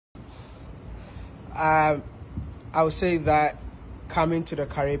I would say that coming to the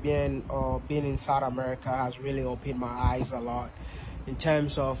Caribbean or being in South America has really opened my eyes a lot in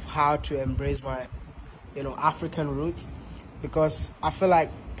terms of how to embrace my, African roots, because I feel like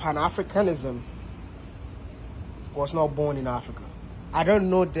Pan-Africanism was not born in Africa. I don't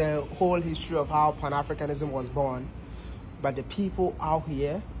know the whole history of how Pan-Africanism was born, but the people out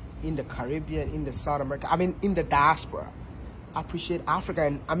here in the Caribbean, in the South America, in the diaspora, appreciate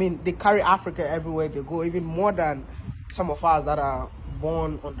Africa. And they carry Africa everywhere they go, even more than some of us that are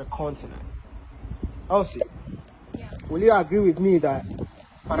born on the continent. Also, will you agree with me that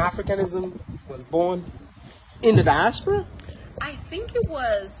Pan-Africanism was born in the diaspora? I think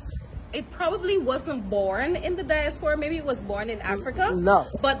it probably wasn't born in the diaspora. Maybe it was born in Africa. No.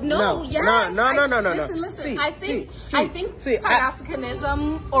 But no. Listen. I think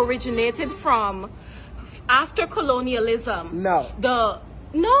Pan-Africanism originated from after colonialism. No.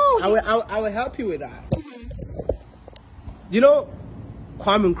 I will help you with that.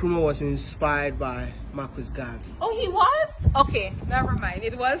 Kwame Nkrumah was inspired by Marcus Garvey. Oh, he was? Okay, never mind.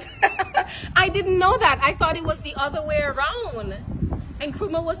 It was. I didn't know that. I thought it was the other way around. And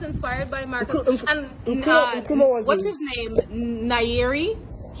Nkrumah was inspired by Marcus. Nkrumah was what's his name? Nyeri.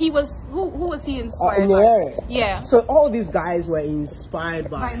 He was. Who was he inspired by? Yeah. So all these guys were inspired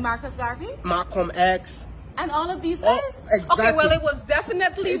by Marcus Garvey, Malcolm X. And all of these guys? Exactly. Okay, well, it was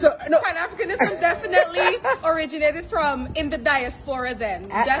definitely, Pan-Africanism definitely originated from in the diaspora then,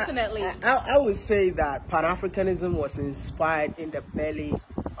 definitely. I would say that Pan-Africanism was inspired in the belly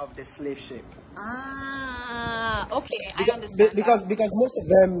of the slave ship. Okay, I understand because most of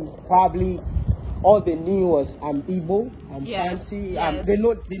them probably, all they knew was I'm Igbo, I'm Fancy, they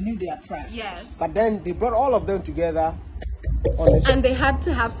knew their tribe. Yes. But then they brought all of them together. And they had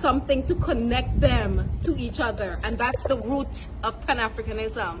to have something to connect them to each other, and that's the root of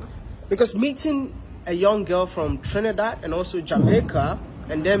Pan-Africanism. Because meeting a young girl from Trinidad and also Jamaica,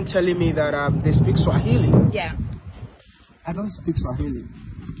 and them telling me that they speak Swahili. Yeah. I don't speak Swahili.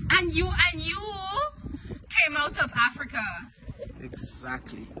 And you came out of Africa.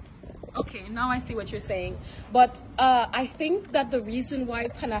 Exactly. Okay, now I see what you're saying. But I think that the reason why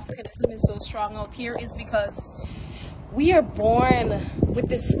Pan-Africanism is so strong out here is because we are born with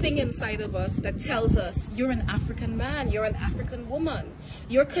this thing inside of us that tells us you're an African man, you're an African woman.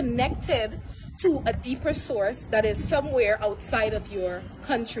 You're connected to a deeper source that is somewhere outside of your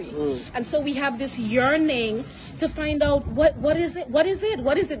country. And so we have this yearning to find out what is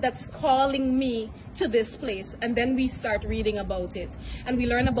it that's calling me to this place. And then we start reading about it, and we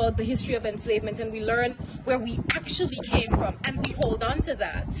learn about the history of enslavement, and we learn where we actually came from, and we hold on to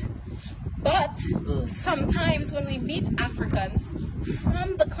that. But sometimes when we meet Africans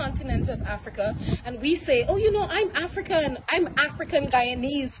from the continent of Africa and we say, oh, I'm African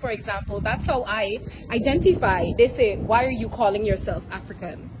Guyanese, for example, that's how I identify. They say, why are you calling yourself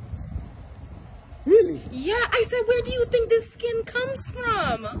African? Really? Yeah, I said, where do you think this skin comes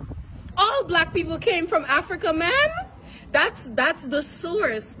from? All black people came from Africa, man. That's the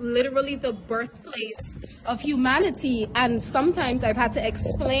source, literally the birthplace of humanity. And sometimes I've had to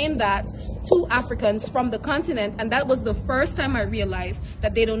explain that to Africans from the continent, and that was the first time I realized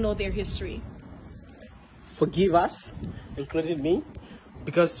that they don't know their history. Forgive us, including me,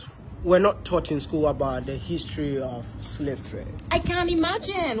 because we're not taught in school about the history of slave trade. I can't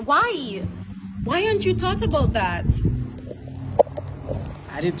imagine. Why? Why aren't you taught about that?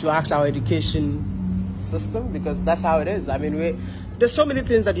 I need to ask our education system, because that's how it is. There's so many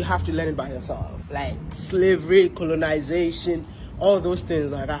things that you have to learn by yourself, like slavery, colonization, all those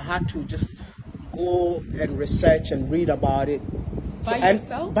things. Like I had to just go and research and read about it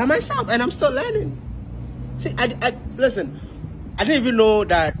by myself, and I'm still learning. See, listen, I didn't even know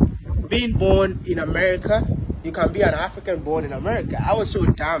that being born in America, you can be an African born in America. I was so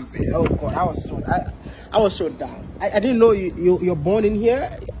dumb, man. Oh God, I was so dumb. I didn't know you're born in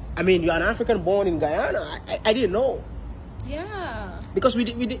here. You're an African born in Guyana. I didn't know. Yeah. Because we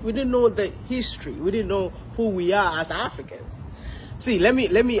didn't know the history. We didn't know who we are as Africans. See, let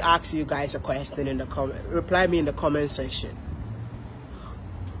me ask you guys a question in the comment. Reply me in the comment section.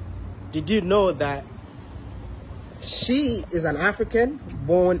 Did you know that she is an African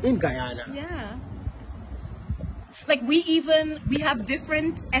born in Guyana? Yeah. Like we have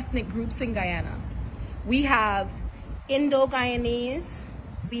different ethnic groups in Guyana. We have Indo-Guyanese.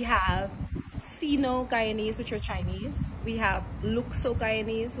 We have Sino-Guyanese, which are Chinese. We have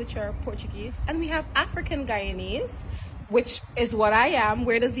Luxo-Guyanese, which are Portuguese. And we have African Guyanese, which is what I am.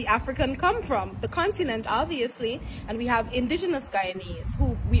 Where does the African come from? The continent, obviously. And we have indigenous Guyanese,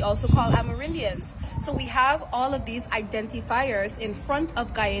 who we also call Amerindians. So we have all of these identifiers in front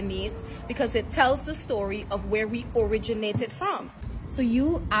of Guyanese because it tells the story of where we originated from. So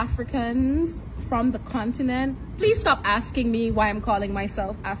you Africans from the continent, please stop asking me why I'm calling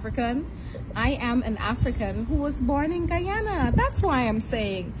myself African. I am an African who was born in Guyana. That's why I'm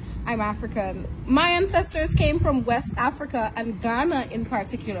saying I'm African. My ancestors came from West Africa and Ghana in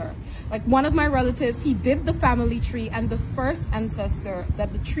particular. Like one of my relatives, he did the family tree, and the first ancestor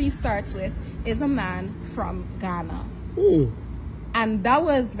that the tree starts with is a man from Ghana. Ooh. And that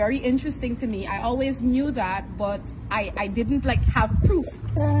was very interesting to me. I always knew that, but I didn't like have proof.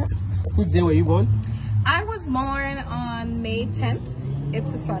 What day were you born? I was born on May 10th.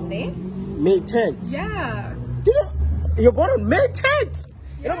 It's a Sunday. May 10th? Yeah. You're born on May 10th?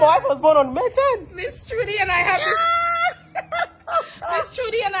 You know, my wife was born on May 10th. Miss Trudy and I have this. Miss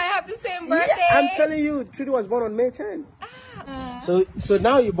Trudy and I have the same birthday. Yeah, I'm telling you, Trudy was born on May 10th. So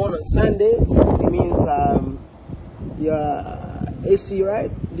now you're born on Sunday. It means you're AC,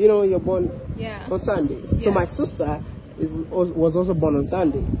 right? Do you know you're born on Sunday? Yes. So my sister was also born on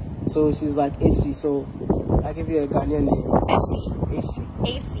Sunday. So she's like AC. So I give you a Ghanaian name. AC.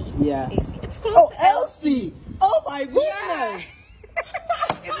 AC. Yeah. AC. It's close to Elsie. Oh my goodness. Yeah.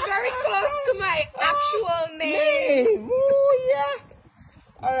 It's very close to my actual name. Oh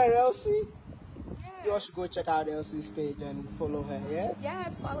yeah. All right, Elsie. Yes. You all should go check out Elsie's page and follow her. Yeah.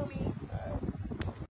 Yes, follow me.